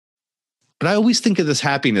But I always think of this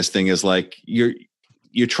happiness thing as like you're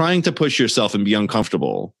trying to push yourself and be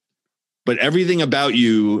uncomfortable, but everything about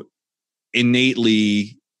you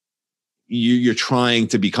innately you're trying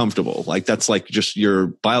to be comfortable. Like that's like just your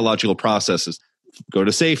biological processes. Go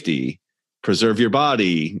to safety, preserve your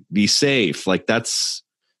body, be safe. Like that's,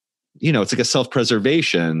 it's like a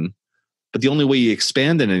self-preservation, but the only way you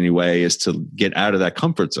expand in any way is to get out of that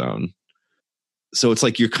comfort zone. So it's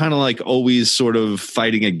like you're kind of like always sort of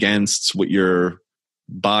fighting against what your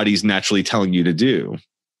body's naturally telling you to do.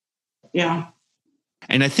 Yeah.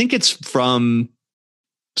 And I think it's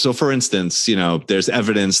so for instance, there's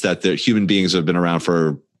evidence that the human beings have been around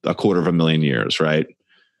for 250,000 years, right?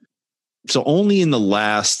 So only in the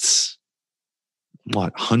last,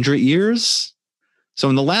 100 years? So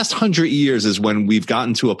in the last 100 years is when we've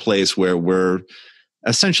gotten to a place where we're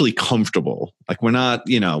essentially comfortable. Like we're not,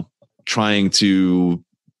 trying to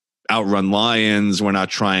outrun lions. We're not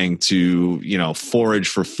trying to, forage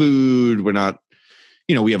for food. We're not,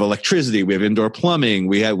 we have electricity. We have indoor plumbing.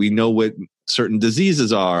 We know what certain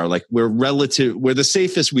diseases are. Like we're the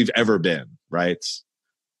safest we've ever been, right?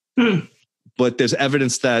 But there's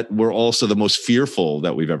evidence that we're also the most fearful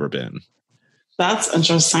that we've ever been. That's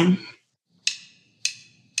interesting.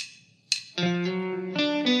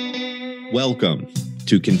 Welcome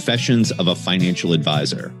to Confessions of a Financial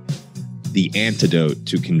Advisor, the antidote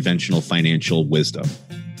to conventional financial wisdom.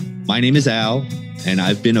 My name is Al, and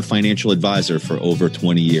I've been a financial advisor for over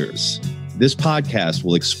 20 years. This podcast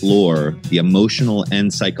will explore the emotional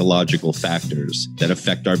and psychological factors that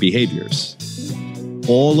affect our behaviors.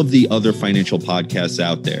 All of the other financial podcasts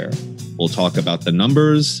out there will talk about the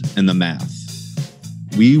numbers and the math.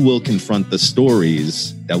 We will confront the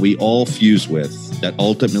stories that we all fuse with that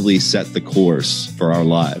ultimately set the course for our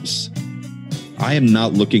lives. I am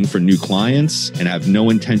not looking for new clients and have no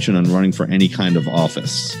intention on running for any kind of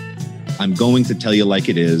office. I'm going to tell you like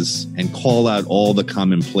it is and call out all the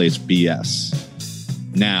commonplace BS.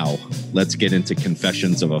 Now, let's get into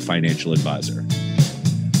Confessions of a Financial Advisor.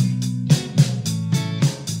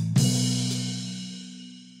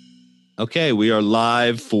 Okay, we are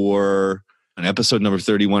live for an episode number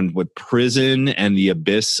 31 with Prison and the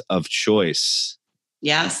Abyss of Choice.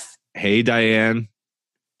 Yes. Hey, Diane.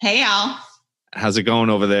 Hey, Al. How's it going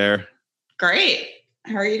over there? Great.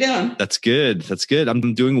 How are you doing? That's good.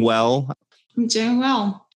 I'm doing well. I'm doing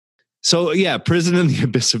well. So yeah, Prison and the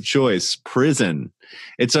Abyss of Choice. Prison.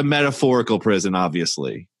 It's a metaphorical prison,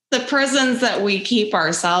 obviously. The prisons that we keep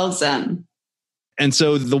ourselves in. And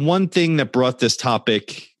so the one thing that brought this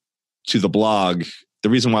topic to the blog, the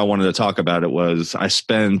reason why I wanted to talk about it was I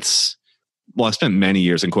spent many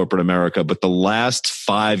years in corporate America, but the last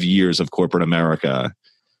 5 years of corporate America,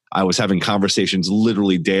 I was having conversations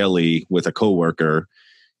literally daily with a coworker,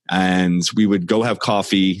 and we would go have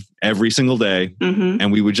coffee every single day,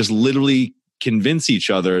 and we would just literally convince each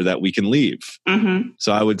other that we can leave.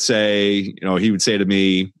 So I would say, he would say to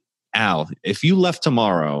me, Al, if you left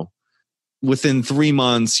tomorrow, within 3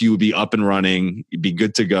 months, you would be up and running. You'd be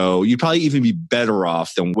good to go. You'd probably even be better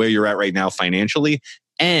off than where you're at right now financially.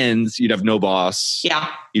 And you'd have no boss. Yeah.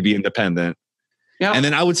 You'd be independent. Yep. And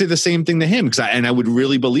then I would say the same thing to him because I would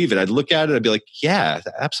really believe it. I'd look at it. I'd be like, yeah,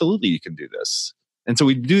 absolutely. You can do this. And so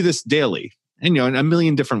we'd do this daily and, in a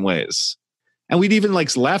million different ways. And we'd even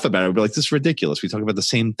laugh about it. We'd be like, this is ridiculous. We talk about the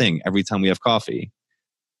same thing every time we have coffee.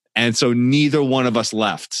 And so neither one of us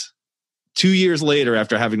left. 2 years later,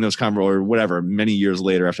 after having those many years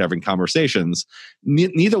later after having conversations,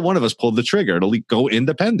 neither one of us pulled the trigger to go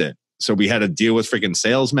independent. So we had to deal with freaking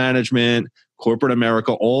sales management, corporate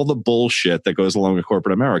America, all the bullshit that goes along with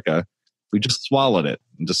corporate America. We just swallowed it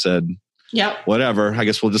and just said, "Yep, whatever. I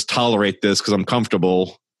guess we'll just tolerate this because I'm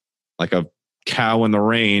comfortable, like a cow in the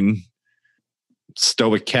rain,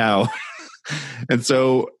 stoic cow." And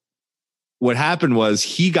so what happened was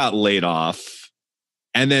he got laid off.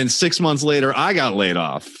 And then 6 months later, I got laid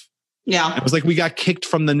off. Yeah. It was like we got kicked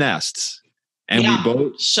from the nest. And we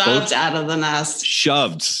both shoved out of the nest.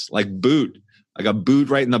 Shoved, like a boot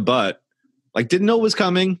right in the butt. Like didn't know it was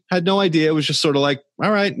coming, had no idea. It was just sort of like,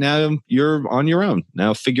 all right, now you're on your own.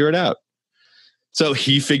 Now figure it out. So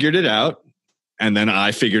he figured it out. And then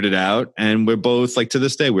I figured it out. And we're both to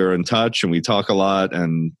this day, we're in touch and we talk a lot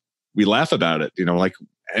and we laugh about it,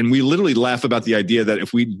 and we literally laugh about the idea that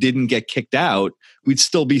if we didn't get kicked out, we'd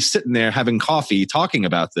still be sitting there having coffee, talking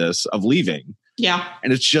about this of leaving. Yeah.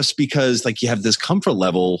 And it's just because you have this comfort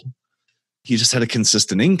level. He just had a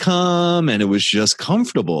consistent income and it was just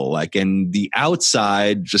comfortable. And the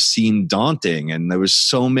outside just seemed daunting. And there was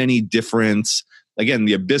so many different, again,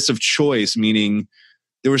 the abyss of choice, meaning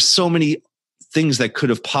there were so many things that could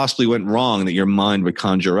have possibly went wrong that your mind would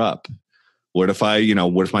conjure up. What if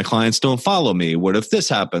what if my clients don't follow me? What if this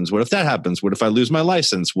happens? What if that happens? What if I lose my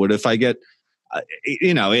license? What if I get,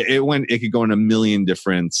 it could go in a million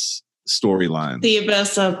different storylines. The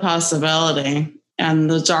abyss of possibility and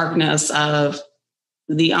the darkness of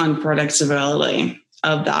the unpredictability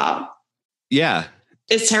of that. Yeah.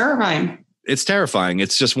 It's terrifying. It's terrifying.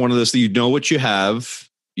 It's just one of those, you know what you have,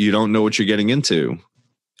 you don't know what you're getting into.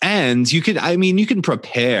 And you can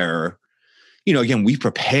prepare, again, we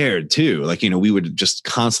prepared too. Like, we would just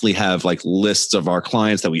constantly have like lists of our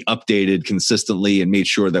clients that we updated consistently and made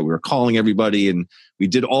sure that we were calling everybody. And we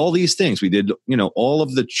did all these things. We did, all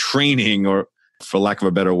of the training, or for lack of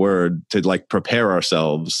a better word, to like prepare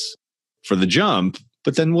ourselves for the jump,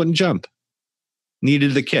 but then wouldn't jump.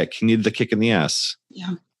 Needed the kick in the ass.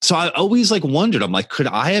 Yeah. So I always like wondered, I'm like, could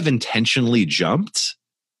I have intentionally jumped?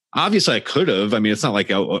 Obviously I could have. I mean, it's not like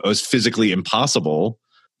it was physically impossible,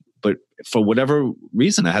 but for whatever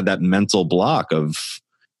reason, I had that mental block of,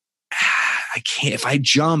 I can't, if I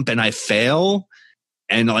jump and I fail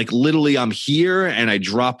and like literally I'm here and I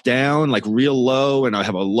drop down like real low and I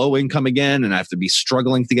have a low income again and I have to be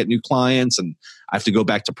struggling to get new clients and I have to go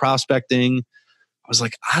back to prospecting. I was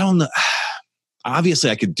like, I don't know. Obviously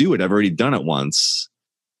I could do it. I've already done it once,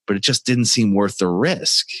 but it just didn't seem worth the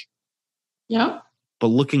risk. Yeah. But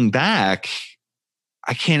looking back,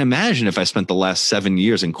 I can't imagine if I spent the last 7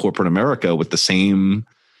 years in corporate America with the same,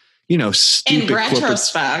 stupid in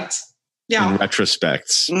retrospect. In retrospect.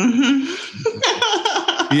 Mm-hmm.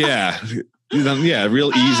 Yeah. Real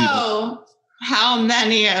easy. Oh, how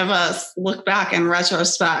many of us look back in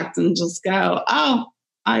retrospect and just go, oh,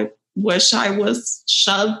 I wish I was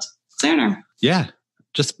shoved sooner. Yeah.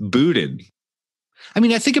 Just booted. I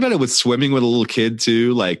mean, I think about it with swimming with a little kid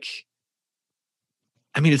too. Like,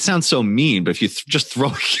 I mean, it sounds so mean, but if you just throw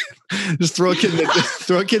a kid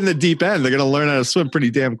in the deep end, they're going to learn how to swim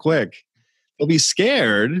pretty damn quick. They'll be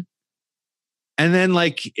scared. And then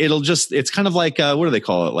like, it's kind of like, what do they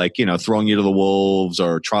call it? Like, throwing you to the wolves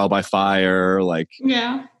or trial by fire. Like,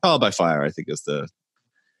 yeah, trial by fire, I think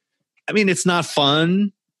it's not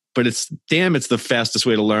fun, but it's the fastest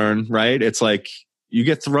way to learn, right? It's like you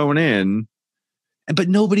get thrown in, but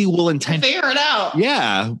nobody will figure it out.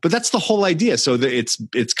 Yeah, but that's the whole idea. So that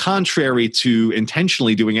it's contrary to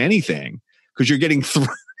intentionally doing anything because you're getting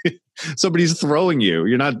somebody's throwing you.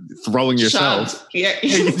 You're not throwing yourself. Shoved. Yeah,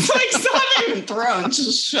 it's like it's not even thrown,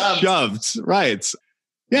 just shoved. Shoved, right?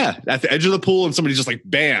 Yeah, at the edge of the pool, and somebody's just like,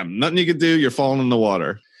 bam, nothing you can do. You're falling in the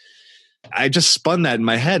water. I just spun that in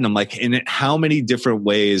my head, and I'm like, in how many different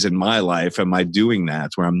ways in my life am I doing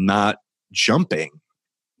that where I'm not jumping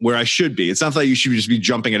where I should be? It's not like you should just be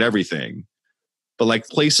jumping at everything, but like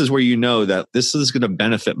places where that this is going to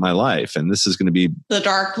benefit my life and this is going to be the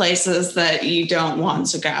dark places that you don't want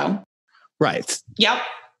to go. Right. Yep.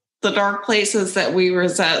 The dark places that we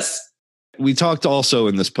resist. We talked also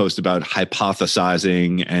in this post about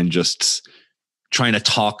hypothesizing and just trying to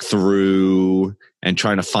talk through and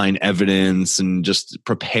trying to find evidence and just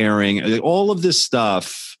preparing all of this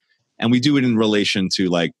stuff. And we do it in relation to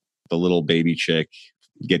like the little baby chick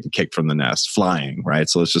getting kicked from the nest, flying, right?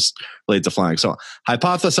 So let's just relate to flying. So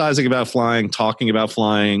hypothesizing about flying, talking about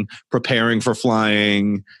flying, preparing for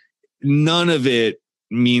flying, none of it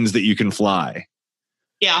means that you can fly.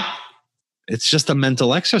 Yeah. It's just a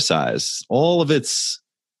mental exercise. All of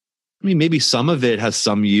maybe some of it has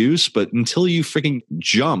some use, but until you freaking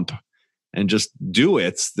jump and just do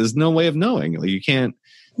it, there's no way of knowing. Like, you can't.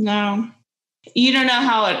 No. You don't know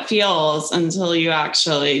how it feels until you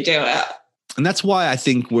actually do it. And that's why I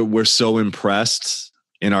think we're so impressed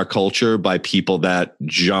in our culture by people that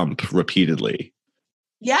jump repeatedly.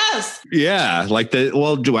 Yes. Yeah. Like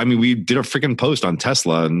we did a freaking post on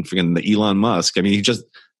Tesla and freaking the Elon Musk. I mean, the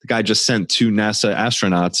guy just sent 2 NASA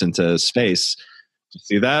astronauts into space. Did you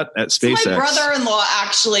see that at SpaceX? So my brother-in-law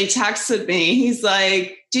actually texted me. He's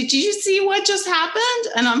like, did you see what just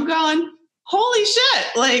happened? And I'm going, holy shit.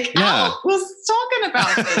 Like, yeah. Al was talking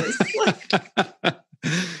about this.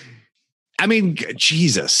 I mean,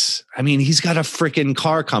 Jesus. I mean, he's got a freaking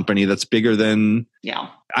car company that's bigger than. Yeah.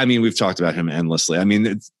 I mean, we've talked about him endlessly. I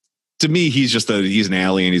mean, to me, he's an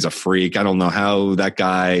alien. He's a freak. I don't know how that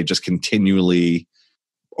guy just continually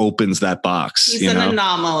opens that box. He's an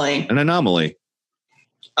anomaly. An anomaly.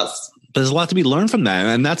 Yes. But there's a lot to be learned from that.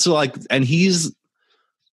 And that's like, and yes.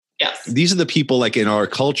 These are the people like in our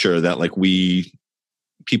culture that like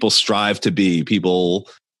people strive to be, people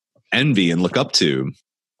envy and look up to.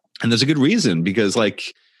 And there's a good reason, because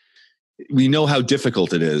like we know how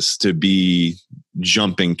difficult it is to be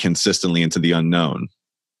jumping consistently into the unknown.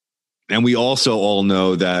 And we also all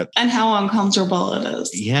know that. And how uncomfortable it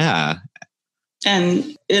is. Yeah.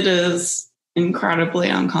 And it is incredibly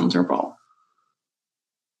uncomfortable.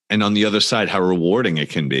 And on the other side, how rewarding it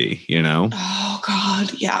can be, you know? Oh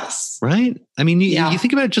God, yes. Right? I mean, you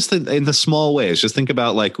think about it just in the small ways. Just think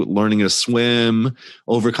about like learning to swim,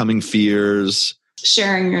 overcoming fears.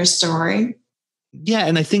 Sharing your story. Yeah.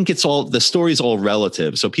 And I think the story's all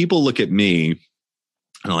relative. So people look at me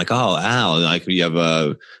and I'm like, oh, Al, like you have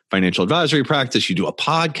a financial advisory practice, you do a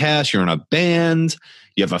podcast, you're in a band,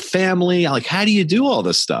 you have a family. Like, how do you do all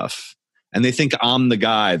this stuff? And they think I'm the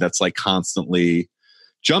guy that's like constantly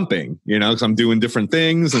jumping, you know, because I'm doing different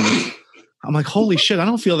things. And I'm like, holy shit, I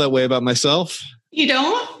don't feel that way about myself. You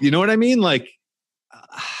don't? You know what I mean? Like,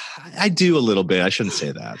 I do a little bit. I shouldn't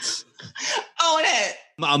say that. Own it.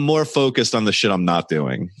 I'm more focused on the shit I'm not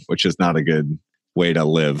doing, which is not a good way to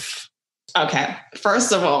live. Okay.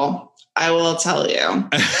 First of all, I will tell you,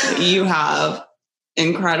 you have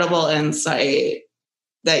incredible insight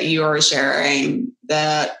that you are sharing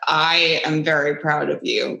that I am very proud of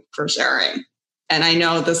you for sharing. And I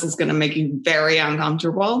know this is going to make you very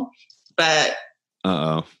uncomfortable, but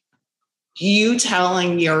you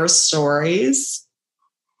telling your stories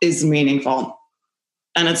is meaningful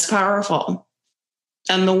and it's powerful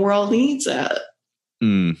and the world needs it.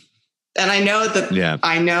 And I know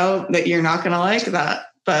that you're not going to like that,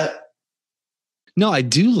 but no, I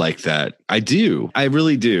do like that. I do. I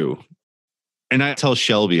really do. And I tell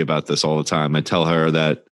Shelby about this all the time. I tell her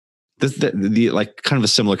that the like kind of a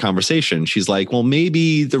similar conversation. She's like, well,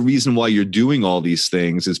 maybe the reason why you're doing all these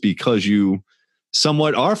things is because you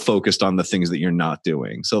somewhat are focused on the things that you're not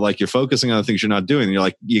doing. So like you're focusing on the things you're not doing and you're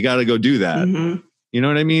like, you got to go do that. Mm-hmm. You know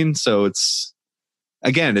what I mean? So it's,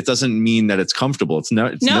 again, it doesn't mean that it's comfortable. It's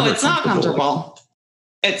not comfortable.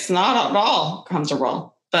 It's not at all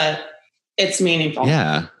comfortable, but it's meaningful.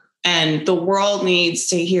 Yeah. And the world needs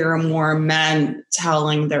to hear more men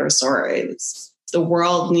telling their stories. The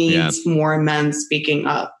world needs more men speaking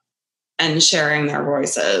up and sharing their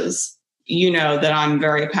voices. You know that I'm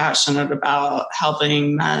very passionate about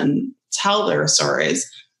helping men tell their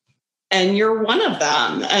stories. And you're one of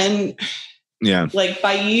them. And like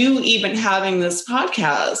by you even having this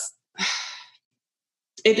podcast,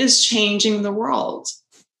 it is changing the world.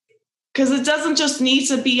 Because it doesn't just need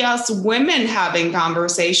to be us women having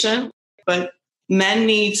conversation, but men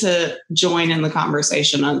need to join in the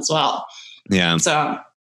conversation as well. Yeah. So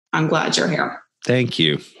I'm glad you're here. Thank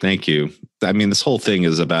you. Thank you. I mean, this whole thing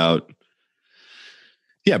is about,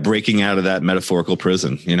 breaking out of that metaphorical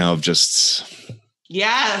prison, you know, of just.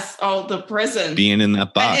 Yes. Oh, the prison. Being in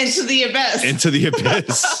that box. And into the abyss. Into the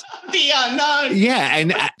abyss. The unknown. Yeah.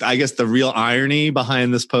 And I guess the real irony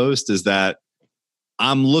behind this post is that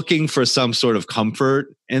I'm looking for some sort of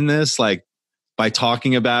comfort in this, like by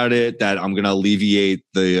talking about it, that I'm going to alleviate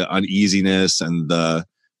the uneasiness and the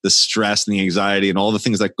stress and the anxiety and all the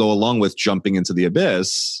things that go along with jumping into the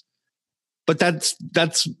abyss. But that's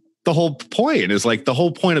the whole point, is like the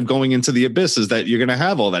whole point of going into the abyss is that you're going to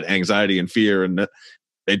have all that anxiety and fear, and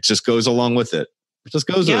it just goes along with it. It just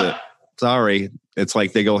goes with it. Sorry. It's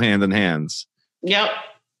like they go hand in hands. Yep.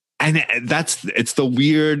 And it's the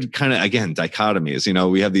weird kind of, again, dichotomies. You know,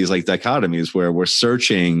 we have these like dichotomies where we're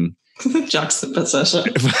searching.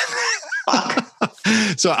 Juxtaposition. Fuck.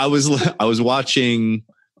 So I was watching.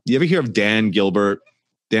 You ever hear of Dan Gilbert?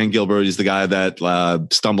 Dan Gilbert is the guy that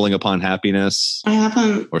Stumbling Upon Happiness. I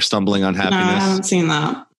haven't. Or Stumbling on Happiness. No, I haven't seen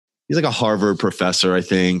that. He's like a Harvard professor, I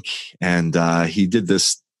think. And he did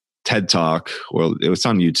this TED Talk, or it was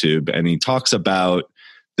on YouTube. And he talks about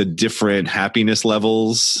the different happiness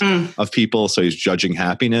levels of people. So he's judging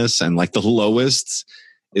happiness. And like the lowest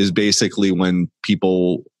is basically when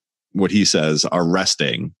people, what he says, are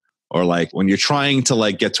resting. Or like when you're trying to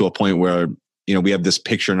like get to a point where, you know, we have this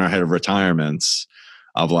picture in our head of retirements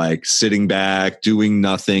of like sitting back, doing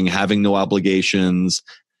nothing, having no obligations.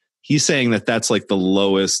 He's saying that that's like the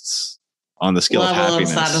lowest on the scale of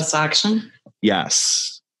happiness. Level of satisfaction.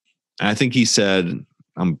 Yes. And I think he said,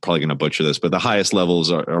 I'm probably going to butcher this, but the highest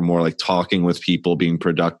levels are more like talking with people, being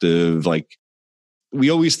productive. Like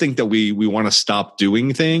we always think that we want to stop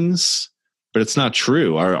doing things, but it's not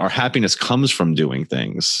true. Our happiness comes from doing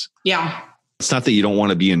things. Yeah. It's not that you don't want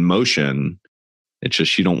to be in motion. It's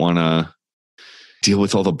just you don't want to deal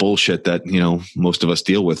with all the bullshit that, you know, most of us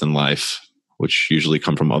deal with in life, which usually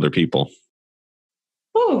come from other people.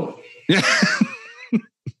 Ooh.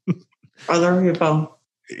 Other people.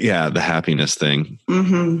 Yeah, the happiness thing.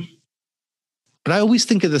 Mm-hmm. But I always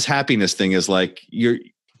think of this happiness thing as like you're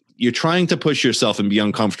trying to push yourself and be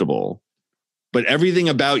uncomfortable, but everything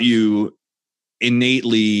about you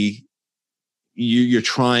innately you're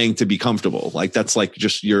trying to be comfortable. Like that's like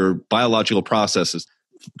just your biological processes.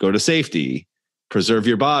 Go to safety, preserve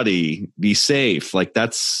your body, be safe. Like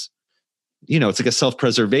that's, it's like a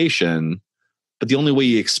self-preservation, but the only way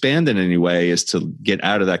you expand in any way is to get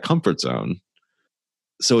out of that comfort zone.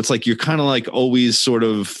 So it's like you're kind of like always sort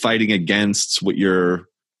of fighting against what your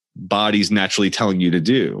body's naturally telling you to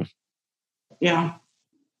do. Yeah.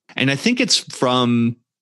 And I think it's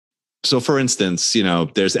so for instance,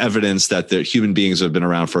 there's evidence that the human beings have been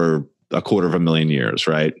around for 250,000 years,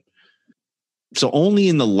 right? So only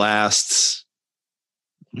in the last,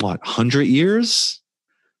 100 years?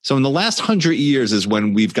 So in the last 100 years is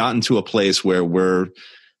when we've gotten to a place where we're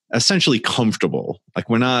essentially comfortable. Like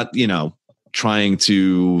we're not, trying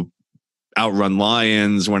to outrun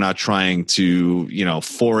lions. We're not trying to,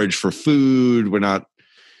 forage for food. We're not,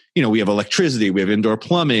 we have electricity, we have indoor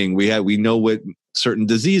plumbing. We know what certain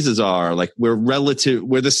diseases are. Like we're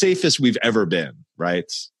the safest we've ever been.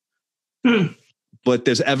 Right. But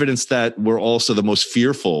there's evidence that we're also the most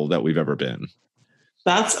fearful that we've ever been.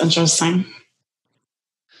 That's interesting.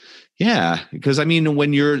 Yeah. Because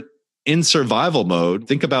when you're in survival mode,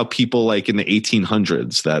 think about people like in the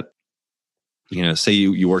 1800s that, say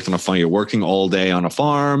you worked on a farm, you're working all day on a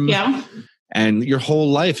farm. Yeah. And your whole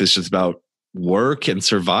life is just about work and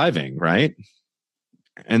surviving, right?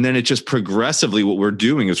 And then it just progressively, what we're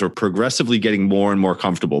doing is we're progressively getting more and more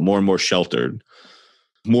comfortable, more and more sheltered,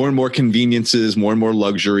 more and more conveniences, more and more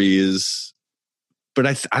luxuries.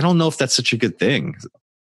 But I don't know if that's such a good thing,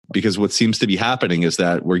 because what seems to be happening is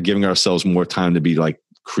that we're giving ourselves more time to be like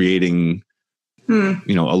creating,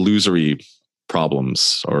 illusory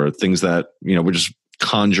problems or things that, we're just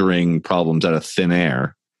conjuring problems out of thin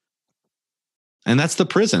air. And that's the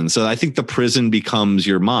prison. So I think the prison becomes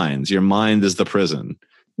your mind. Your mind is the prison.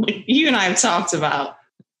 You and I have talked about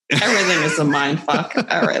everything is a mind fuck.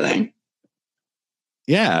 Everything.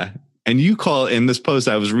 Yeah. And you call in this post,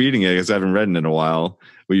 I was reading it because I haven't read it in a while,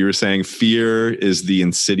 where you were saying fear is the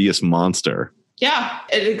insidious monster. Yeah,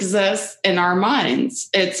 it exists in our minds.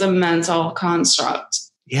 It's a mental construct.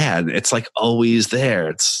 Yeah, it's like always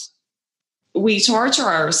there. We torture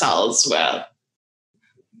ourselves with.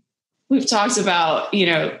 We've talked about,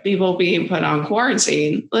 people being put on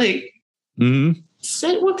quarantine. Like,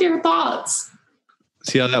 sit with your thoughts.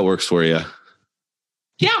 See how that works for you.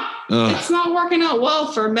 Yeah, it's not working out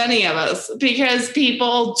well for many of us because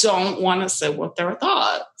people don't want to sit with their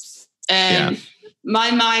thoughts. And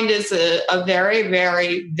my mind is a very,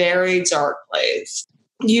 very, very dark place.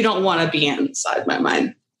 You don't want to be inside my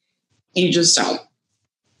mind. You just don't.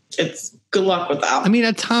 It's good luck with that.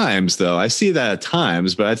 At times, though, I see that at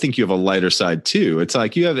times, but I think you have a lighter side, too. It's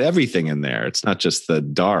like you have everything in there. It's not just the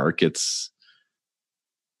dark. It's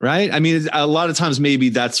right. A lot of times maybe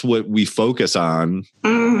that's what we focus on.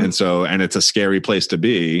 And it's a scary place to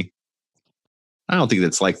be. I don't think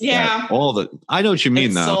that's like that. I know what you mean,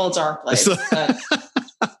 it's though. Still a dark place.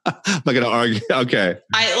 I'm not going to argue. Okay.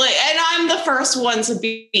 And I'm the first one to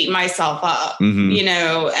beat myself up,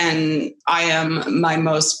 and I am my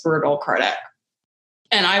most brutal critic.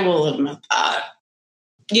 And I will admit that.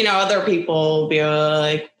 Other people will be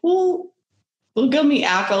like, well, they'll give me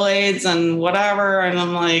accolades and whatever. And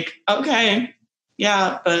I'm like, okay,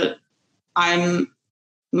 yeah, but my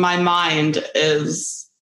mind is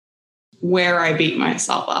where I beat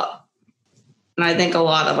myself up. And I think a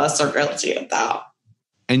lot of us are guilty of that.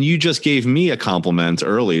 And you just gave me a compliment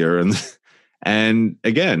earlier. And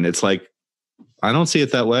again, it's like, I don't see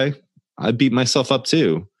it that way. I beat myself up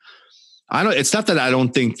too. It's not that I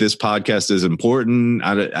don't think this podcast is important.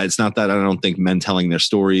 It's not that I don't think men telling their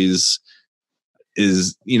stories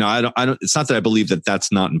is, it's not that I believe that that's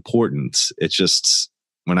not important. It's just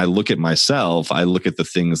when I look at myself, I look at the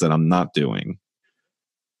things that I'm not doing.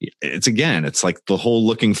 It's like the whole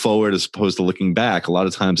looking forward as opposed to looking back. A lot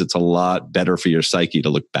of times it's a lot better for your psyche to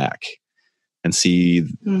look back and see.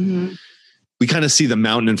 We kind of see the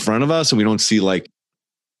mountain in front of us and we don't see like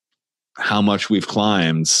how much we've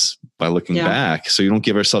climbed by looking back. So you don't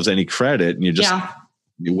give ourselves any credit and you just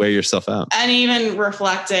you wear yourself out. And even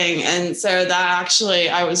reflecting. And so that actually,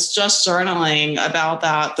 I was just journaling about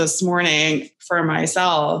that this morning for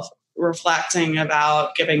myself, reflecting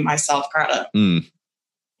about giving myself credit.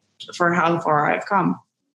 For how far I've come.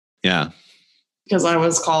 Yeah. Because I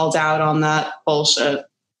was called out on that bullshit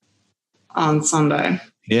on Sunday.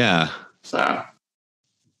 Yeah. So,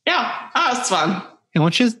 yeah, that was fun. I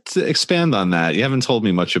want you to expand on that. You haven't told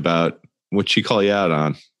me much about what she called you out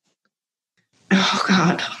on. Oh,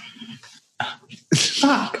 God.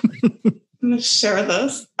 Fuck. I'm going to share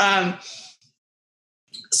this.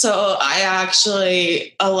 So I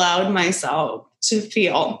actually allowed myself to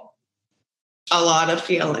feel a lot of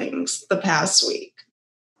feelings the past week,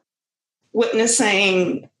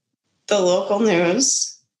 witnessing the local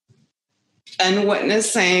news and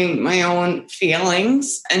witnessing my own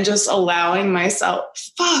feelings and just allowing myself,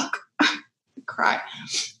 cry,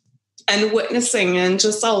 and witnessing and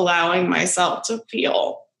just allowing myself to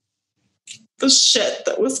feel the shit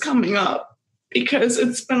that was coming up, because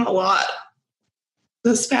it's been a lot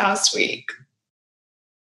this past week.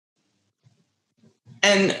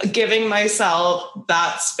 And giving myself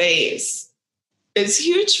that space is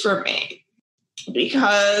huge for me,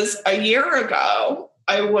 because a year ago,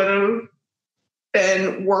 I would have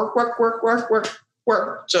been work,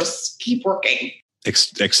 just keep working.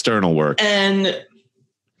 External work. And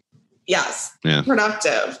yes,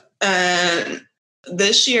 productive. And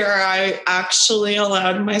this year, I actually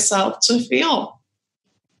allowed myself to feel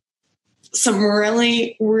some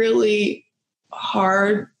really, really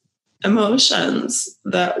hard emotions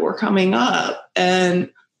that were coming up and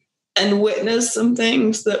witness some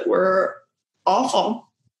things that were awful.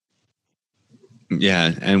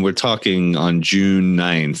 Yeah. And we're talking on June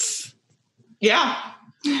 9th. Yeah.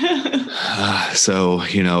 So,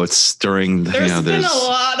 it's during there's been a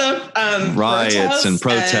lot of riots and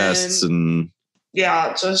protests and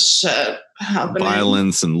just shit happening.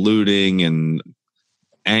 Violence and looting and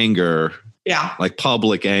anger. Yeah. Like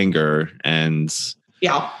public anger. And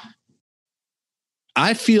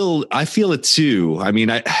I feel it too. I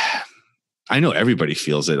mean, I know everybody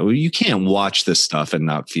feels it. You can't watch this stuff and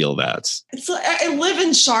not feel that. It's like, I live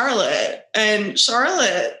in Charlotte, and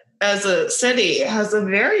Charlotte as a city has a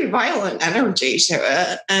very violent energy to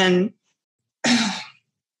it. And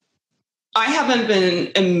I haven't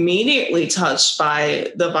been immediately touched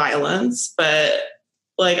by the violence, but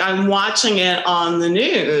like I'm watching it on the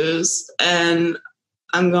news and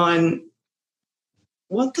I'm going,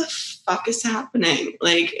 what the fuck is happening?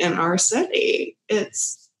 Like in our city,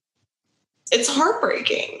 it's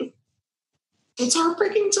heartbreaking. It's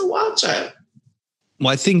heartbreaking to watch it. Well,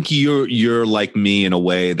 I think you're like me in a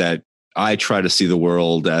way that I try to see the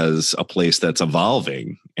world as a place that's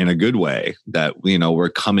evolving in a good way, that, we're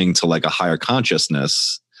coming to like a higher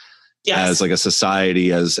consciousness as like a society,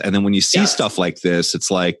 and then when you see stuff like this, it's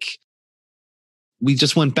like, we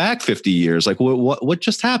just went back 50 years. Like what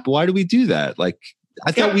just happened? Why do we do that? Like,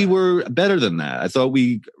 I thought we were better than that. I thought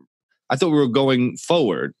we were going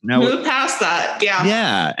forward. Now move past that. Yeah.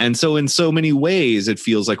 Yeah. And so in so many ways, it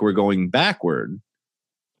feels like we're going backward.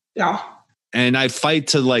 Yeah. And I fight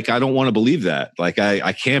to like, I don't want to believe that. Like,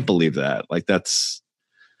 I can't believe that. Like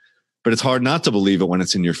but it's hard not to believe it when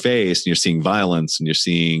it's in your face and you're seeing violence and you're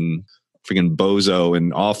seeing freaking bozo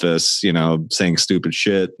in office, saying stupid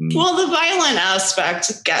shit. Well, the violent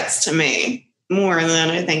aspect gets to me more than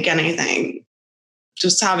I think anything.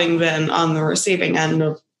 Just having been on the receiving end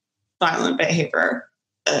of violent behavior,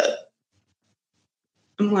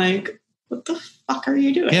 I'm like, what the fuck are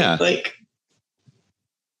you doing? Yeah. Like,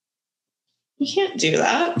 you can't do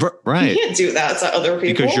that. Right. You can't do that to other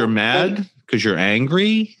people. Because you're mad, because you're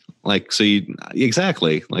angry. Like, so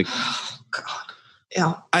exactly. Like, oh God.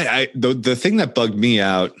 Yeah. The thing that bugged me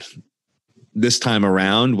out this time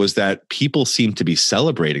around was that people seem to be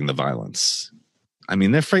celebrating the violence. I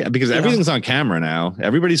mean, they're free because everything's on camera now.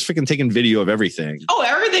 Everybody's freaking taking video of everything. Oh,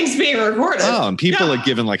 everything's being recorded. Oh, and people are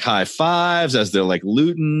giving like high fives as they're like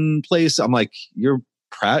looting place. I'm like, you're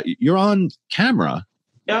proud. You're on camera.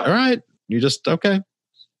 Yeah. All right. You're just okay.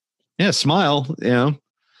 Yeah. Smile.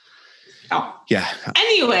 Oh. Yeah.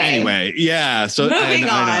 Anyway. Yeah. So moving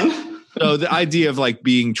on. So the idea of like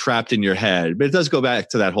being trapped in your head, but it does go back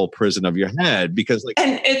to that whole prison of your head, because like,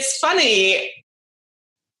 and it's funny.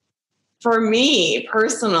 For me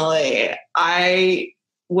personally,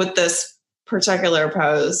 with this particular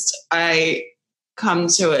post, I come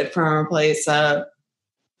to it from a place of,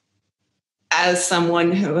 as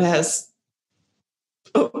someone who has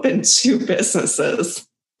opened 2 businesses,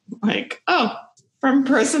 like, from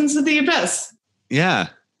prison to the abyss. Yeah.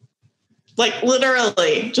 Like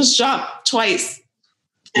literally just jump twice.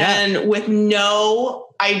 Yeah. And with no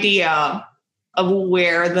idea of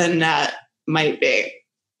where the net might be.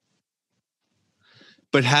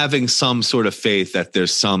 But having some sort of faith that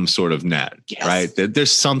there's some sort of net, right? That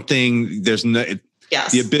there's something, the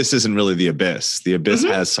abyss isn't really the abyss. The abyss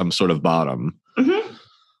has some sort of bottom. Mm-hmm.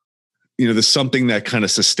 There's something that kind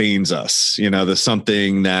of sustains us. There's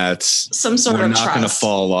something that's some sort of trust. We're not going to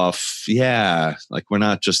fall off. Yeah. Like we're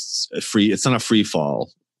not just free. It's not a free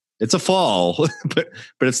fall. It's a fall, but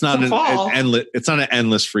it's not an endless, it's not an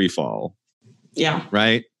endless free fall. Yeah.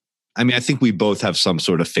 Right. I mean, I think we both have some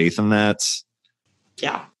sort of faith in that.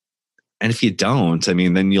 Yeah. And if you don't, I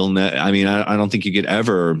mean, then I don't think you could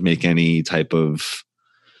ever make any type of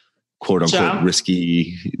quote unquote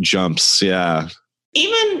risky jumps. Yeah.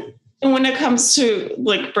 Even And when it comes to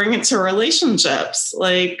like bring it to relationships,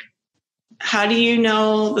 like how do you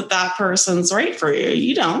know that that person's right for you?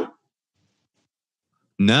 You don't.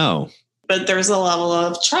 No. But there's a level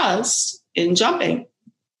of trust in jumping.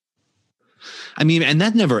 I mean, and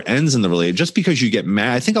that never ends in the relationship. Just because you get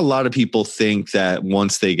married, I think a lot of people think that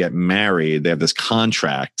once they get married, they have this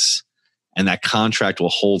contract and that contract will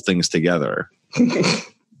hold things together. Good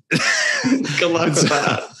luck with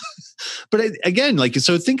that. But again, like,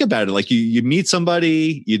 so think about it. Like you meet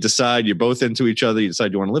somebody, you decide you're both into each other, you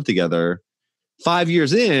decide you want to live together. 5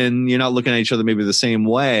 years in, you're not looking at each other maybe the same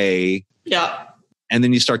way. Yeah. And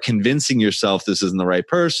then you start convincing yourself this isn't the right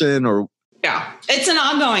person, or yeah, it's an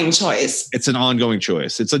ongoing choice. It's an ongoing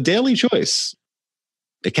choice. It's a daily choice.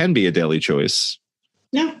 It can be a daily choice.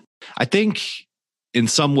 Yeah. I think in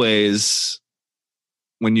some ways,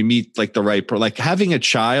 when you meet like the right, like having a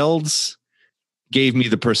child gave me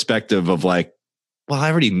the perspective of like, well, I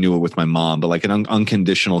already knew it with my mom, but like an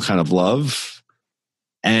unconditional kind of love.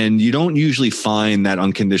 And you don't usually find that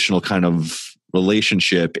unconditional kind of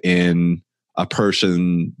relationship in a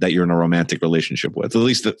person that you're in a romantic relationship with. At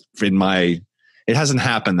least it hasn't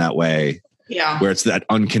happened that way. Yeah. Where it's that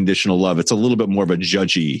unconditional love. It's a little bit more of a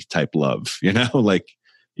judgy type love, you know, like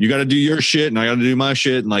you got to do your shit and I got to do my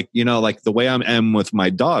shit. And like, you know, like the way I am with my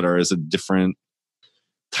daughter is a different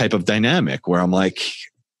type of dynamic where I'm like,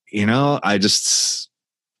 you know, I'm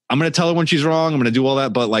going to tell her when she's wrong. I'm going to do all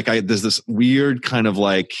that. But like, there's this weird kind of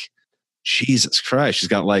like, Jesus Christ, she's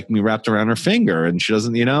got like me wrapped around her finger and she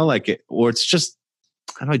doesn't, you know, like it, or it's just,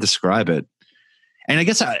 how do I describe it? And I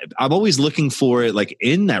guess I'm always looking for it like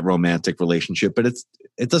in that romantic relationship, but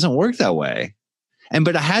it doesn't work that way.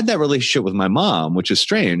 But I had that relationship with my mom, which is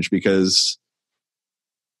strange because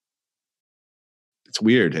it's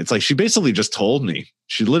weird. It's like, she basically just told me,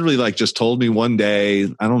 she literally like just told me one day,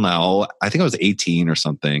 I don't know, I think I was 18 or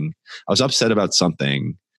something. I was upset about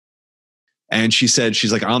something. And she said,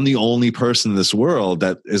 she's like, I'm the only person in this world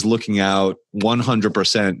that is looking out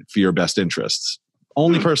 100% for your best interests.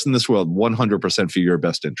 Only person in this world, 100% for your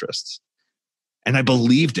best interests. And I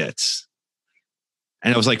believed it.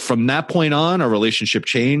 And I was like, from that point on, our relationship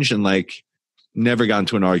changed and like never got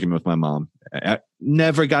into an argument with my mom. I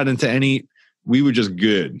never got into any, we were just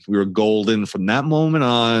good. We were golden from that moment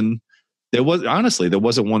on. There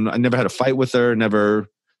wasn't one, I never had a fight with her, never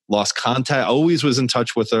lost contact, always was in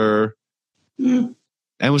touch with her. And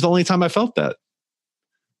it was the only time I felt that.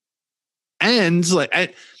 And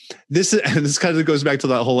like, this kind of goes back to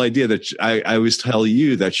that whole idea that I always tell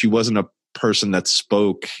you that she wasn't a person that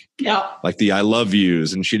spoke like the I love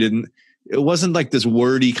yous. And it wasn't like this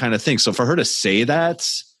wordy kind of thing. So for her to say that,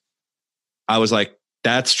 I was like,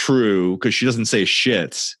 that's true. Cause she doesn't say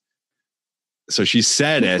shit. So she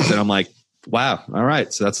said it and I'm like, wow. All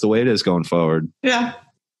right. So that's the way it is going forward. Yeah.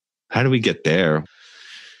 How do we get there?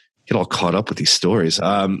 Get all caught up with these stories.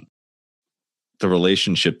 The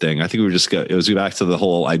relationship thing. I think it was back to the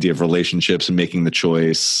whole idea of relationships and making the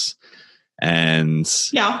choice. And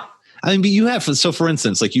yeah, I mean, but you have, so for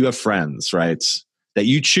instance, like you have friends, right? That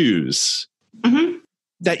you choose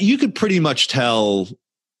that you could pretty much tell.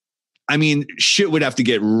 I mean, shit would have to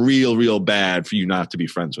get real, real bad for you not to be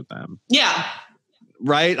friends with them. Yeah.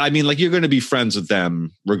 Right. I mean, like you're going to be friends with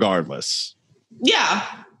them regardless. Yeah.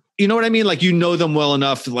 You know what I mean? Like, you know them well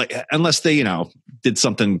enough, like, unless they, you know, did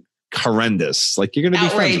something horrendous, like you're going to be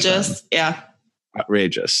outrageous. Yeah.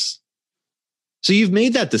 Outrageous. So you've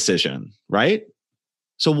made that decision, right?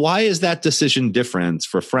 So why is that decision different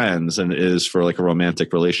for friends than it is for like a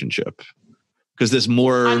romantic relationship? Because there's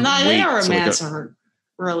more. I'm not in a romantic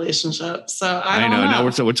relationship, so I don't know. Now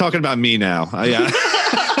we're talking about me now. Yeah.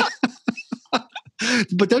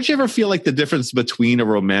 But don't you ever feel like the difference between a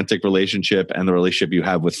romantic relationship and the relationship you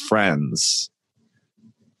have with friends?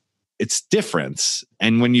 It's different.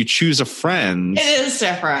 And when you choose a friend, it is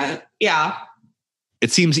different. Yeah.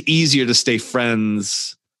 It seems easier to stay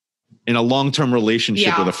friends in a long-term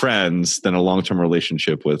relationship with a friend than a long-term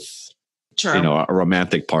relationship with, you know, a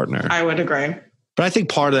romantic partner. I would agree. But I think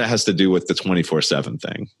part of that has to do with the 24/7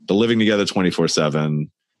 thing, the living together 24/7,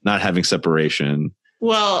 not having separation.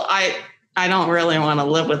 Well, I don't really want to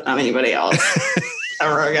live with anybody else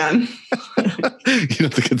ever again. You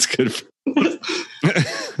don't think it's good?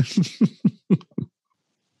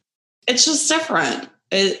 It's just different.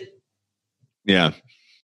 Yeah.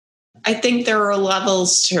 I think there are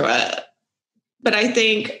levels to it. But I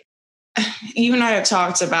think you and I have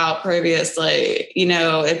talked about previously, you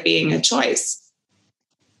know, it being a choice.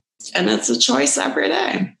 And it's a choice every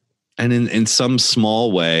day. And in some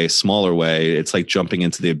smaller way, it's like jumping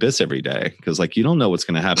into the abyss every day because like you don't know what's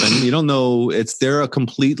going to happen. You don't know. They're a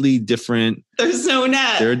completely different. There's no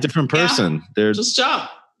net. They're a different person. Yeah, They're just jump.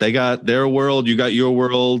 They got their world. You got your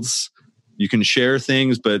worlds. You can share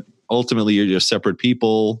things, but ultimately you're just separate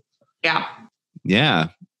people. Yeah. Yeah.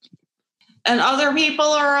 And other people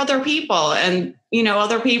are other people. And,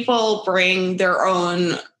 other people bring their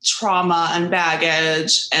own trauma and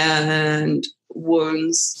baggage and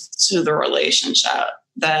wounds to the relationship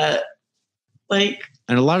that, like,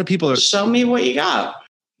 and a lot of people are, show me what you got.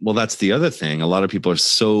 Well, that's the other thing. A lot of people are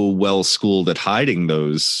so well schooled at hiding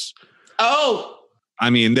those. Oh, I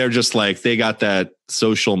mean, they're just like, they got that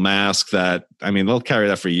social mask that, I mean, they'll carry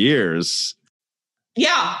that for years.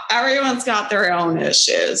 Yeah. Everyone's got their own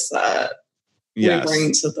issues that we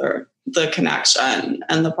bring to the connection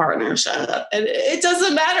and the partnership. And it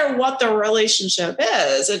doesn't matter what the relationship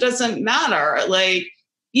is. It doesn't matter. Like,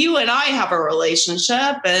 you and I have a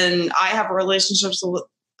relationship, and I have relationships with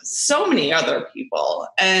so many other people.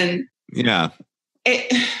 And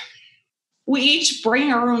we each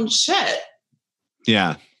bring our own shit.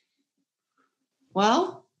 Yeah.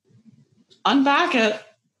 Well, unpack it.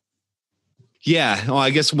 Yeah. Well,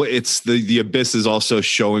 I guess it's the abyss is also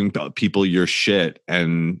showing people your shit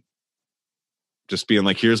and just being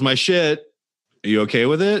like, here's my shit. Are you okay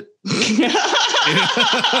with it?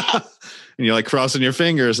 And you're like crossing your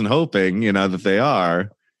fingers and hoping, that they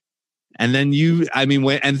are. And then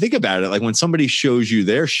and think about it. Like when somebody shows you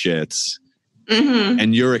their shits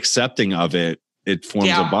and you're accepting of it, it forms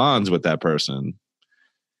a bond with that person.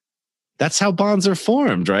 That's how bonds are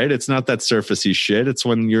formed, right? It's not that surfacey shit. It's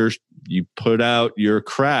when you put out your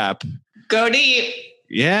crap. Go deep.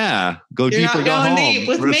 Yeah. You're deep or go home. Deep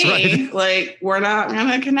with me. Right. Like, we're not going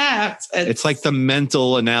to connect. It's like the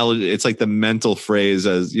mental analogy. It's like the mental phrase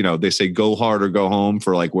as, they say go hard or go home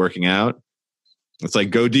for like working out. It's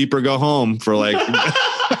like go deep or go home for like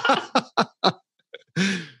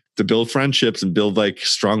to build friendships and build like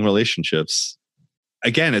strong relationships.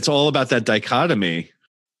 Again, it's all about that dichotomy.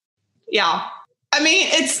 Yeah. I mean,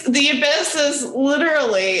 it's the abyss is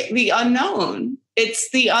literally the unknown.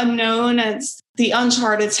 It's the unknown. It's the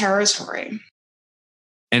uncharted territory.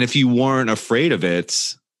 And if you weren't afraid of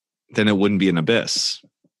it, then it wouldn't be an abyss.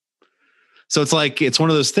 So it's like, it's one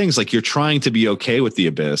of those things like you're trying to be okay with the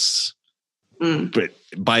abyss, but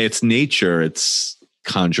by its nature, it's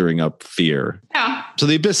conjuring up fear. Yeah. So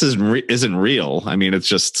the abyss isn't real. I mean,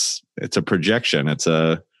 it's a projection. It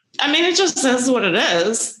just is what it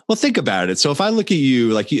is. Well, think about it. So if I look at you,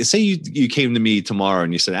 like say you came to me tomorrow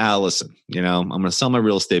and you said, listen, I'm going to sell my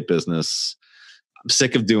real estate business. I'm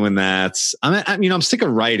sick of doing that. I'm sick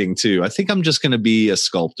of writing too. I think I'm just going to be a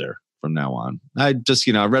sculptor from now on. I just,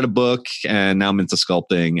 I read a book and now I'm into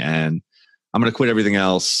sculpting and I'm going to quit everything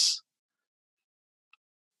else.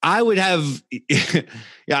 I would have,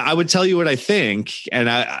 I would tell you what I think. And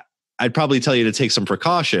I'd probably tell you to take some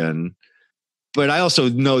precaution. But I also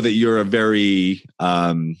know that you're a very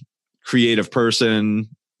creative person.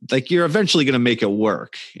 Like you're eventually going to make it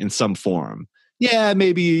work in some form. Yeah,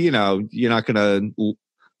 maybe, you're not going to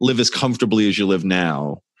live as comfortably as you live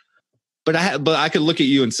now. But I could look at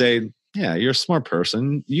you and say, yeah, you're a smart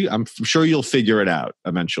person. I'm sure you'll figure it out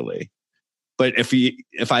eventually. But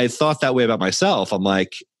if I thought that way about myself, I'm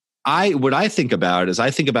like, what I think about is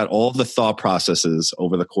I think about all the thought processes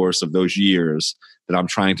over the course of those years that I'm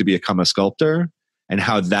trying to become a sculptor and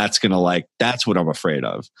how that's going to that's what I'm afraid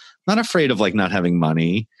of. I'm not afraid of not having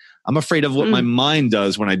money. I'm afraid of what my mind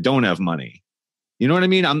does when I don't have money. You know what I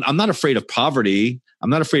mean? I'm not afraid of poverty.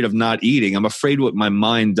 I'm not afraid of not eating. I'm afraid what my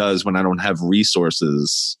mind does when I don't have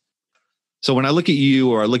resources. So when I look at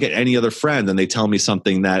you or I look at any other friend and they tell me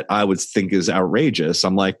something that I would think is outrageous,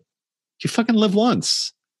 I'm like, you fucking live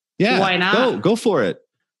once. Yeah. Why not? Go for it.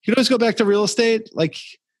 You can always go back to real estate.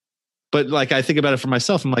 But I think about it for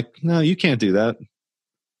myself. I'm like, no, you can't do that.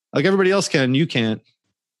 Like everybody else can, you can't.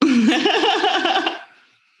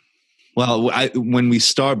 Well,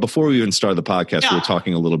 before we even started the podcast, we were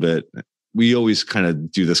talking a little bit. We always kind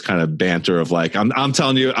of do this kind of banter of I'm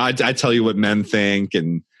telling you, I tell you what men think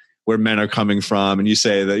and where men are coming from. And you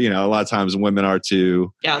say that, a lot of times women are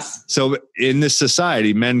too. Yes. So in this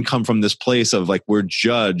society, men come from this place of we're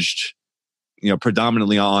judged,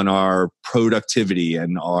 predominantly on our productivity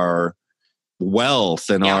and our wealth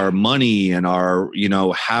and our money and our,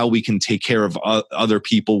 how we can take care of other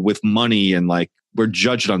people with money. And we're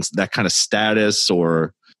judged on that kind of status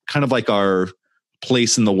or kind of our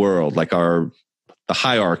place in the world, the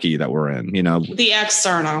hierarchy that we're in, The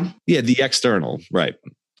external. Yeah, the external, right.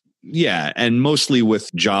 Yeah, and mostly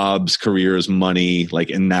with jobs, careers, money,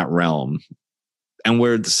 in that realm.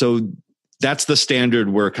 And so that's the standard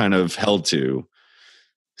we're kind of held to.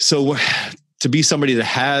 So to be somebody that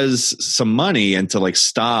has some money and to like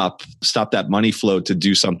stop that money flow to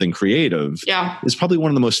do something creative is probably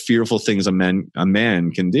one of the most fearful things a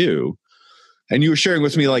man can do. And you were sharing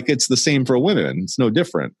with me, like, it's the same for women. It's no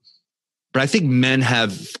different. But I think men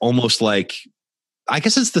have almost like, I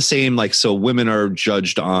guess it's the same. Like, so women are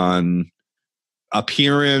judged on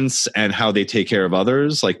appearance and how they take care of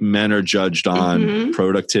others. Like men are judged on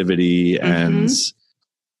productivity and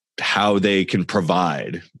how they can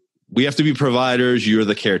provide. We have to be providers. You're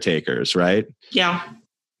the caretakers, right? Yeah.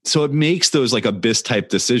 So it makes those like abyss type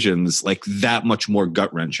decisions like that much more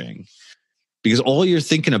gut wrenching, because all you're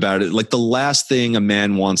thinking about it, like the last thing a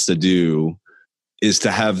man wants to do is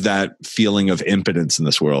to have that feeling of impotence in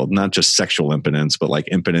this world, not just sexual impotence, but like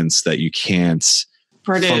impotence that you can't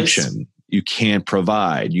function, you can't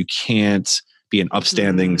provide, you can't be an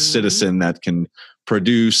upstanding citizen that can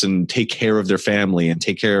produce and take care of their family and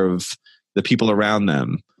take care of the people around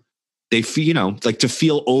them. They feel, like to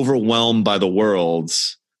feel overwhelmed by the world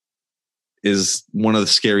is one of the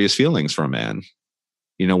scariest feelings for a man.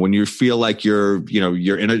 When you feel like you're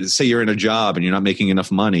in a job and you're not making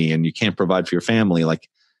enough money and you can't provide for your family, like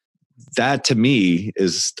that to me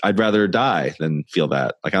is, I'd rather die than feel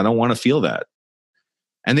that. Like, I don't want to feel that.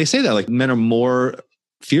 And they say that like men are more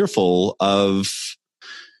fearful of,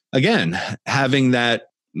 again, having that,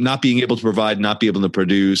 not being able to provide, not be able to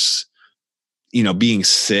produce, being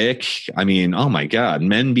sick. I mean, oh my God,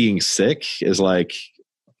 men being sick is like,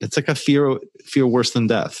 it's like a fear worse than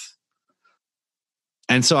death.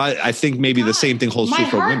 And so I think maybe the same thing holds true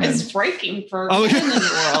for women. My heart is breaking for men in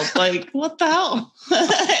the world. Like, what the hell?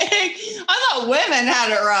 I thought women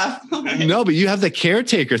had it rough. No, but you have the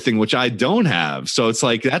caretaker thing, which I don't have. So it's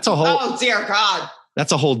like, that's a whole, oh dear God,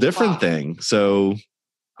 that's a whole different thing. So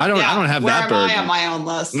I don't have that burden. Where am I on my own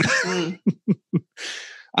list?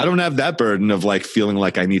 I don't have that burden of like feeling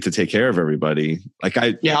like I need to take care of everybody. Like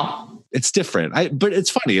it's different. But it's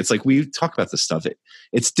funny. It's like, we talk about this stuff.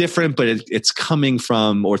 It's different, but it's coming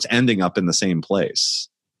from, or it's ending up in the same place.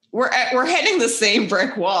 We're hitting the same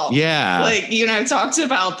brick wall. Yeah. Like, talked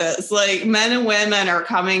about this, like men and women are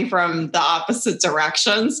coming from the opposite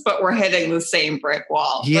directions, but we're hitting the same brick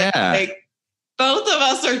wall. Yeah. Like both of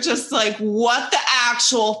us are just like, what the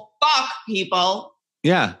actual fuck, people?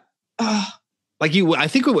 Yeah. Like I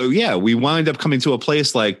think, we wind up coming to a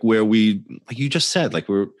place like where we, like you just said, like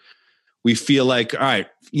we feel like, all right,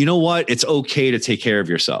 you know what? It's okay to take care of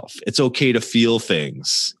yourself. It's okay to feel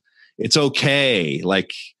things. It's okay.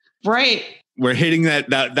 Like, right. We're hitting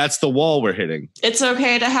that's the wall we're hitting. It's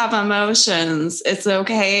okay to have emotions. It's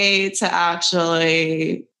okay to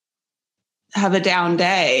actually have a down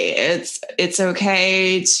day. It's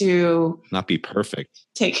okay to not be perfect.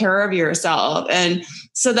 Take care of yourself. And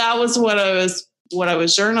so that was what I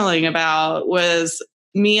was journaling about, was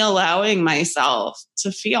me allowing myself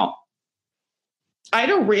to feel. I had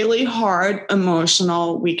a really hard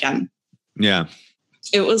emotional weekend. Yeah.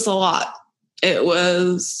 It was a lot. It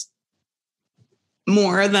was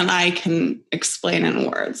more than I can explain in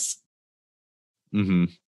words. Mm-hmm.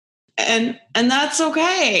 And that's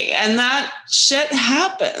okay. And that shit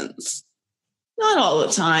happens. Not all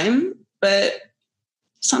the time, but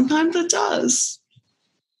sometimes it does.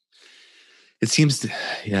 It seems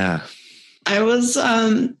yeah. I was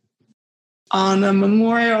on a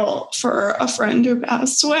memorial for a friend who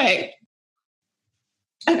passed away.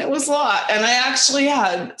 And it was a lot. And I actually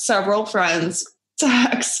had several friends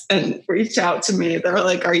text and reach out to me. They were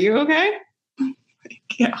like, "Are you okay?" I'm like,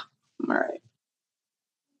 yeah, I'm all right.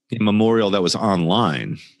 A memorial that was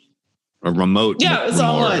online, a remote. Yeah, it was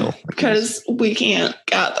online because we can't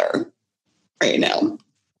gather right now.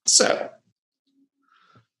 So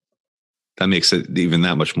that makes it even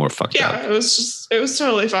that much more fucked up. Yeah, it was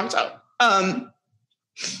totally fucked up.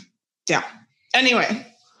 Yeah. Anyway.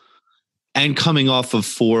 And coming off of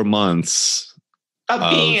 4 months of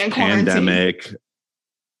being in pandemic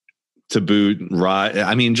to boot, right?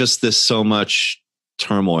 I mean, just this so much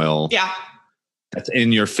turmoil. Yeah. That's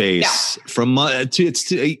in your face. Yeah.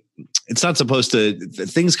 It's not supposed to,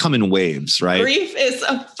 things come in waves, right? Grief is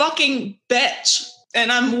a fucking bitch.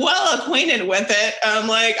 And I'm well acquainted with it. I'm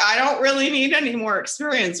like, I don't really need any more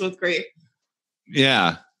experience with grief.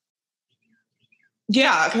 Yeah.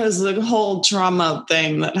 Yeah, because the whole trauma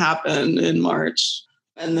thing that happened in March.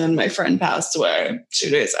 And then my friend passed away 2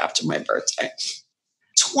 days after my birthday.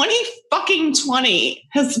 2020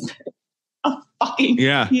 has been a fucking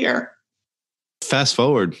year. Fast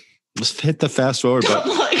forward. Let's hit the fast forward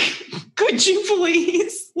button. Like,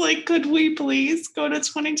 could we please go to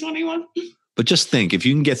 2021? But just think, if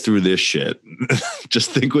you can get through this shit,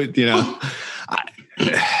 just think what, Yeah.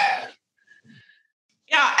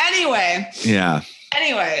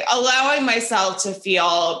 Anyway, allowing myself to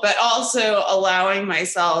feel, but also allowing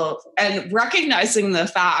myself and recognizing the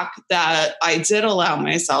fact that I did allow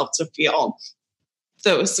myself to feel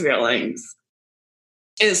those feelings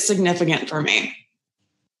is significant for me.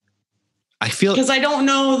 I feel, because I don't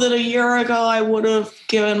know that a year ago I would have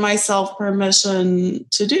given myself permission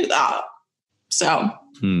to do that. So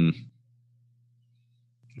it's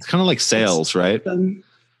kind of like sales, right?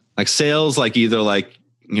 Like sales, like either like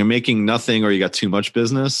you're making nothing or you got too much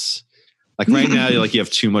business. Like right now, you have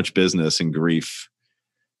too much business and grief.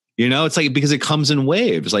 It's like, because it comes in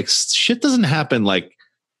waves. Like shit doesn't happen like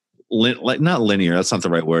not linear. That's not the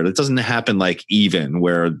right word. It doesn't happen like even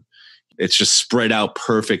where it's just spread out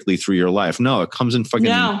perfectly through your life. No, it comes in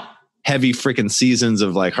fucking heavy freaking seasons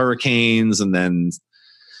of like hurricanes. And then,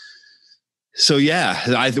 so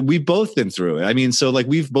yeah, we've both been through it. I mean, so like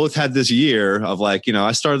we've both had this year of like,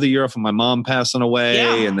 I started the year off with my mom passing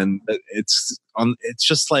away, and then it's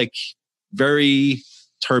just like very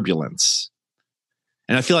turbulence.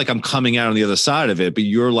 And I feel like I'm coming out on the other side of it, but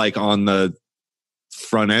you're like on the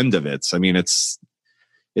front end of it. So, I mean, it's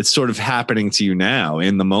sort of happening to you now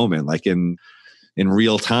in the moment, like in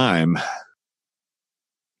real time.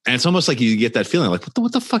 And it's almost like you get that feeling like,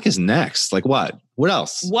 what the fuck is next? Like what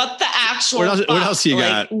else? What the actual what else you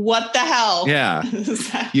got? What the hell? Yeah.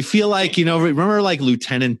 You feel like, remember like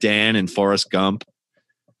Lieutenant Dan in Forrest Gump?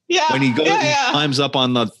 Yeah. When he goes, he climbs up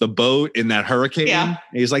on the boat in that hurricane. Yeah.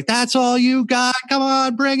 He's like, that's all you got. Come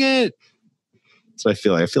on, bring it. So I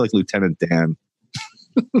feel like Lieutenant Dan.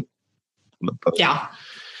 On the boat. Yeah.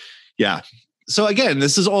 Yeah. So again,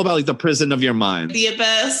 this is all about like the prison of your mind. The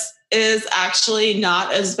abyss is actually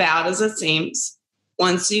not as bad as it seems.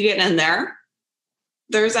 Once you get in there,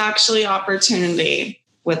 there's actually opportunity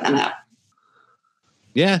within it.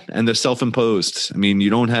 Yeah. And they're self-imposed. I mean, you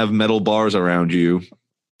don't have metal bars around you.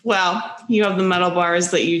 Well, you have the metal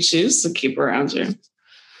bars that you choose to keep around you.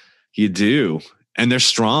 You do. And they're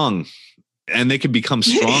strong. And they can become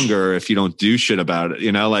stronger if you don't do shit about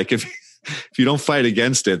it. Like if you don't fight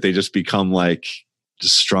against it, they just become like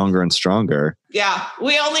just stronger and stronger. Yeah,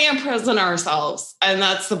 we only imprison ourselves. And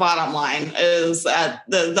that's the bottom line, is at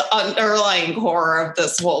the underlying core of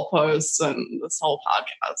this whole post and this whole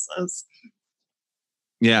podcast is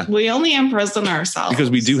we only imprison ourselves. Because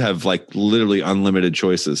we do have like literally unlimited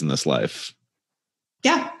choices in this life.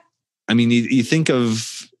 Yeah. I mean, you think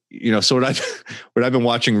of, so what I've been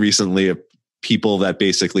watching recently of people that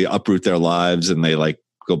basically uproot their lives and they like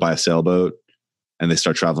go buy a sailboat and they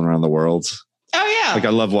start traveling around the world. Oh yeah. Like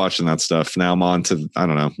I love watching that stuff. Now I'm on to, I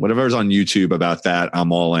don't know, whatever's on YouTube about that.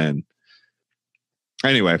 I'm all in.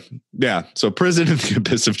 Anyway. Yeah. So prison and the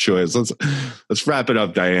abyss of choice. Let's wrap it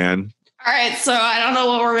up, Diane. All right. So I don't know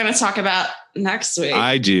what we're going to talk about next week.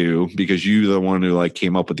 I do, because you're the one who like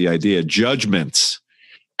came up with the idea. Judgment.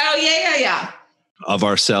 Oh yeah. Of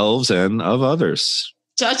ourselves and of others.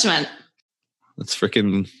 Judgment. That's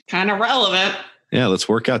freaking kind of relevant. Yeah, let's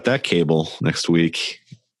work out that cable next week.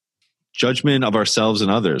 Judgment of ourselves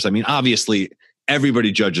and others. I mean, obviously,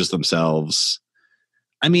 everybody judges themselves.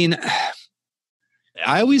 I mean,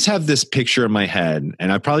 I always have this picture in my head,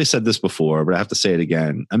 and I probably said this before, but I have to say it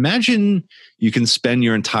again. Imagine you can spend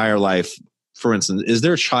your entire life, for instance, is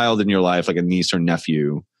there a child in your life, like a niece or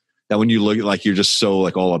nephew, that when you look at, like, you're just so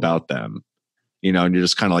like all about them, and you're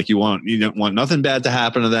just kind of like, you don't want nothing bad to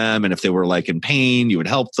happen to them. And if they were like in pain, you would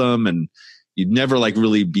help them, and you'd never like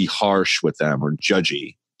really be harsh with them or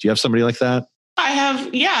judgy. Do you have somebody like that? I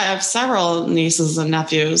have several nieces and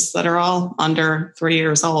nephews that are all under 3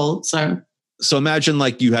 years old. So imagine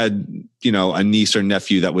like you had, a niece or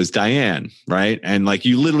nephew that was Diane, right? And like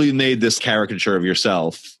you literally made this caricature of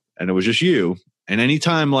yourself and it was just you. And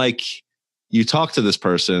anytime like you talk to this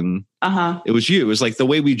person, it was you. It was like the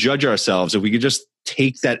way we judge ourselves. If we could just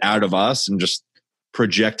take that out of us and just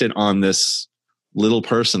project it on this little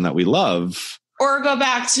person that we love. Or go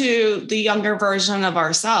back to the younger version of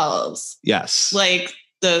ourselves. Yes. Like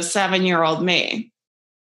the 7-year-old me.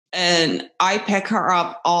 And I pick her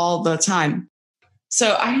up all the time.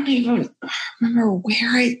 So I don't even remember where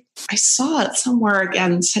I saw it somewhere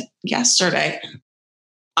again yesterday.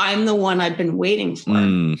 I'm the one I've been waiting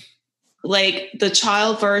for. Like the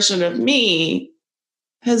child version of me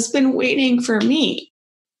has been waiting for me.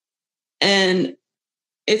 And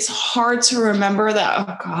it's hard to remember that.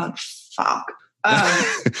 Oh God, fuck.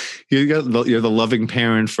 You're the loving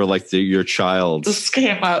parent for like your child. This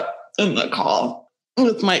came up in the call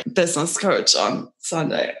with my business coach on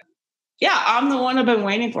Sunday. Yeah, I'm the one I've been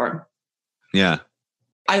waiting for. Yeah.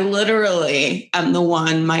 I literally am the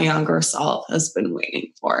one my younger self has been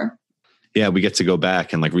waiting for. Yeah, we get to go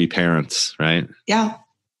back and like reparent, right? Yeah.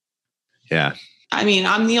 Yeah. I mean,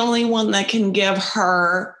 I'm the only one that can give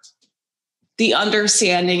her the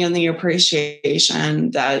understanding and the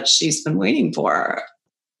appreciation that she's been waiting for.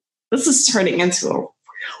 This is turning into a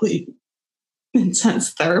really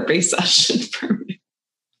intense therapy session for me.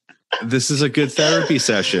 This is a good therapy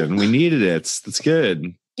session. We needed it. That's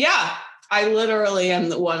good. Yeah. I literally am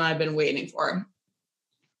the one I've been waiting for.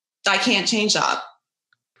 I can't change that.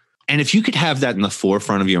 And if you could have that in the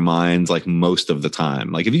forefront of your mind, like most of the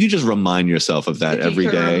time, like if you could just remind yourself of that every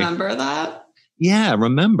day. Remember that? Yeah,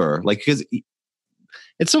 remember. Like, because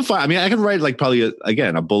it's so fun. I mean, I could write like probably,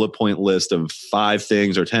 again, a bullet point list of 5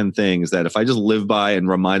 things or 10 things that if I just live by and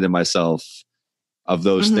reminded myself of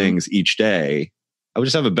those things each day, I would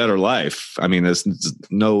just have a better life. I mean, there's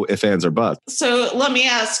no ifs, ands, or buts. So let me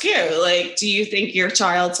ask you, like, do you think your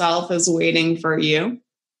child self is waiting for you?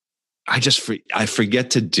 I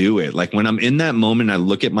forget to do it. Like when I'm in that moment, I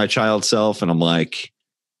look at my child self and I'm like,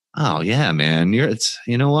 oh yeah, man,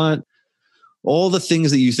 you know what? All the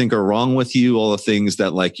things that you think are wrong with you, all the things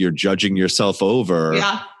that like you're judging yourself over.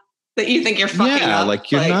 Yeah. That you think you're fucking up. Yeah,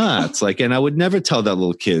 like you're not. Like, and I would never tell that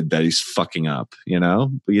little kid that he's fucking up, you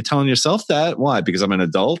know? But you're telling yourself that. Why? Because I'm an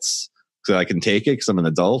adult? So I can take it because I'm an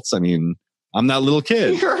adult? I mean, I'm that little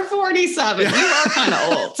kid. You're 47. You are kind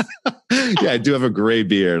of old. Yeah, I do have a gray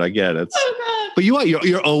beard. I get it. Oh, God. But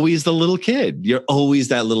you're always the little kid. You're always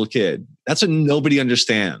that little kid. That's what nobody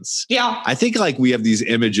understands. Yeah. I think like we have these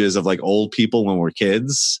images of like old people when we're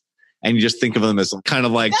kids, and you just think of them as kind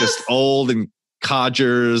of like just old and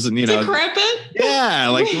codgers and, you know. Decrepit? Yeah,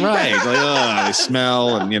 like, right. Like, oh, they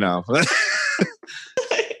smell and, you know.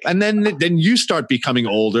 And then you start becoming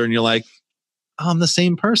older and you're like, oh, I'm the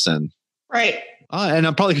same person. Right. And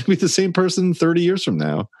I'm probably going to be the same person 30 years from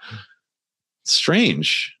now. It's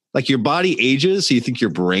strange. Like your body ages, so you think your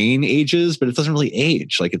brain ages, but it doesn't really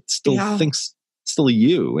age. Like it still thinks, still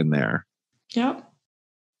you in there. Yep.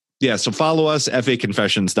 Yeah. So follow us,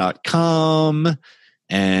 faconfessions.com,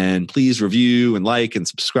 and please review and like and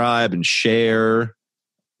subscribe and share.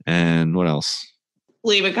 And what else?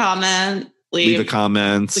 Leave a comment. Leave a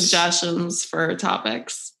comment. Suggestions for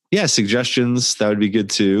topics. Yeah, suggestions. That would be good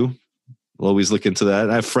too. We'll always look into that.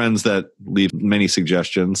 I have friends that leave many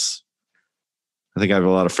suggestions. I think I have a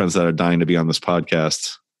lot of friends that are dying to be on this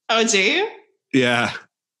podcast. Oh, do you? Yeah.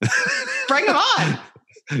 Bring them on.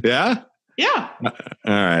 Yeah? Yeah. All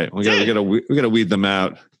right. We gotta weed them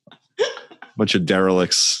out. Bunch of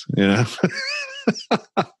derelicts, you know?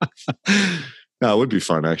 No, it would be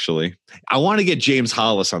fun, actually. I want to get James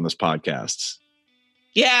Hollis on this podcast.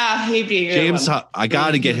 Yeah, he'd be a good one. I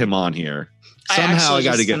got to get him on here. Somehow I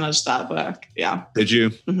got to finished that book. Yeah. Did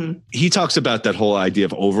you? Mm-hmm. He talks about that whole idea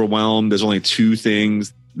of overwhelm. There's only 2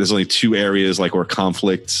 things. There's only 2 areas like where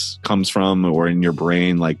conflict comes from, or in your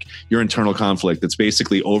brain, like your internal conflict. It's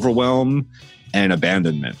basically overwhelm and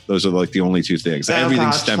abandonment. Those are like the only 2 things.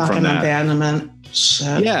 Everything stems from that. Abandonment.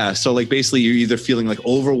 Shit. Yeah. So like basically you're either feeling like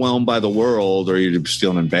overwhelmed by the world or you're just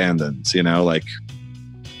feeling abandoned, you know, like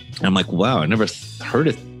I'm like, wow, I never heard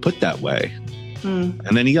it put that way.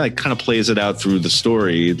 And then he like kind of plays it out through the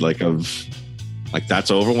story, like of like that's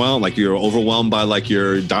overwhelmed, like you're overwhelmed by like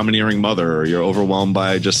your domineering mother, or you're overwhelmed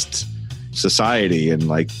by just society and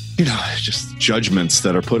like, you know, just judgments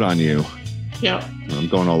that are put on you. Yeah. I'm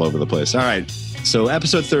going all over the place. All right. So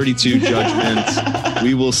episode 32, Judgment.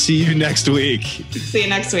 We will see you next week. See you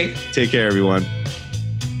next week. Take care, everyone.